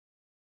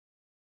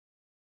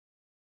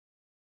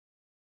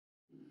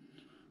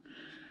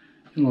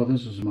Well,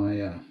 this is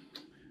my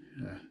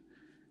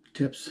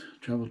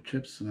travel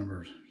tips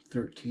number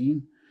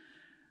 13.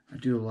 I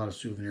do a lot of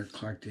souvenir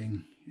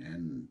collecting,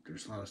 and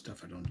there's a lot of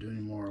stuff I don't do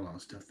anymore, a lot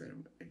of stuff that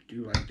I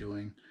do like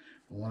doing.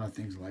 But one of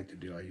the things I like to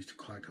do, I used to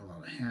collect a lot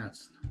of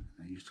hats.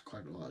 I used to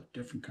collect a lot of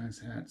different kinds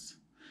of hats.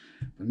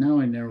 But now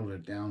I narrowed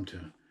it down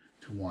to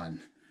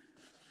one.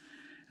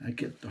 I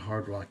get the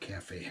Hard Rock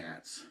Cafe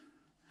hats.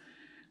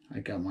 I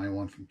got my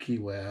one from Key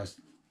West,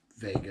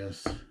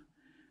 Vegas,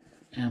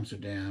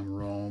 Amsterdam,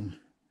 Rome,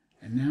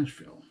 and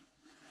Nashville.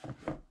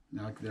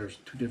 Now there's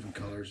two different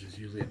colors. There's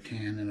usually a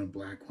tan and a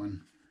black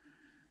one.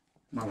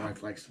 My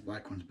wife likes the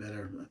black ones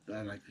better.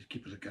 I like to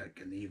keep it kind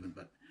of even.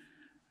 But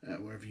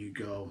wherever you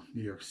go,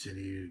 New York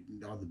City,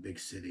 all the big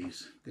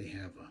cities, they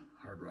have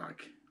a Hard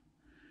Rock.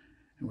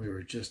 And we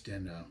were just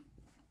in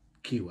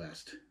Key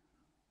West.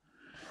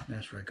 And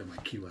that's where I got my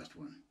Key West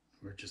one.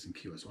 We're just in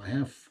Key West. So I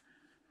have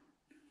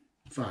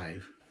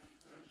 5.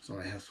 So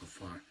I have so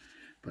far.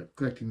 But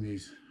collecting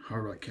these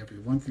Hard Rock Cafe,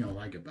 one thing I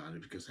like about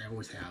it, because I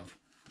always have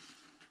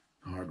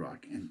Hard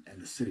Rock and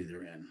the city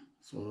they're in.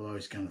 So it's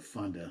always kind of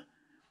fun to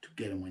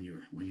get them when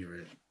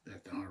you're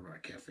at the Hard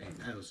Rock Cafe.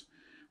 That was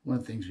one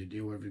of the things we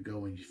do wherever you go.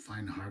 When you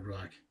find the Hard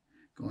Rock,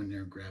 go in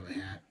there and grab a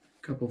hat.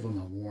 A couple of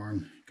them are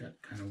worn, got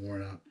kind of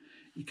worn up.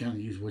 You kind of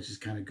use which is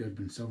kind of good,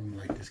 but some of them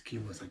like this Key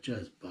West, I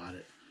just bought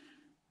it,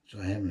 so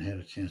I haven't had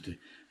a chance to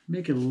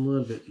make it a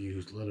little bit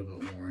used, a little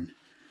bit worn.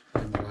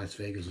 And the Las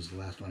Vegas was the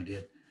last one I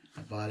did.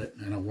 I bought it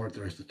and I wore it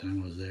the rest of the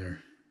time I was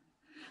there.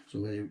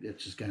 So it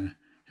just kind of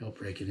helped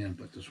break it in.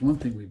 But there's one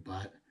thing we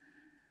bought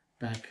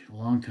back a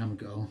long time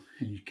ago,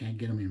 and you can't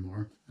get them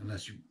anymore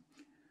unless you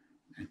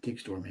antique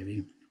store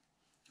maybe.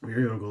 We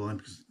were able to go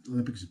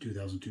Olympics in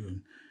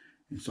 2002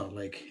 in Salt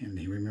Lake, and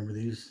you remember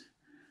these?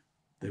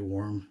 They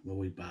wore them. Well,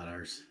 we bought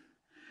ours.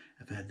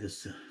 I've had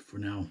this for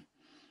now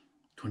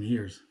 20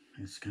 years.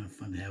 It's kind of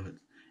fun to have it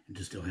and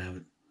to still have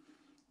it.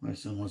 My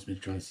son wants me to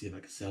try to see if I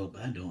can sell it,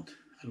 but I don't.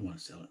 I don't want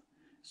to sell it.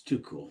 It's too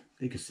cool.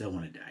 They could sell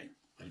when I die,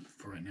 but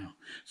for right now.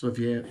 So if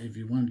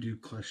you want to do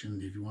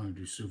collection, if you want to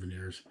do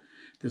souvenirs,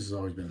 this has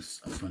always been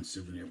a fun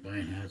souvenir.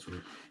 Buying hats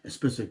with a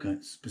specific kind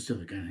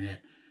of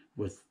hat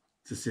with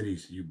the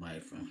cities you buy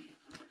it from.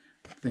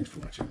 Thanks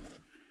for watching.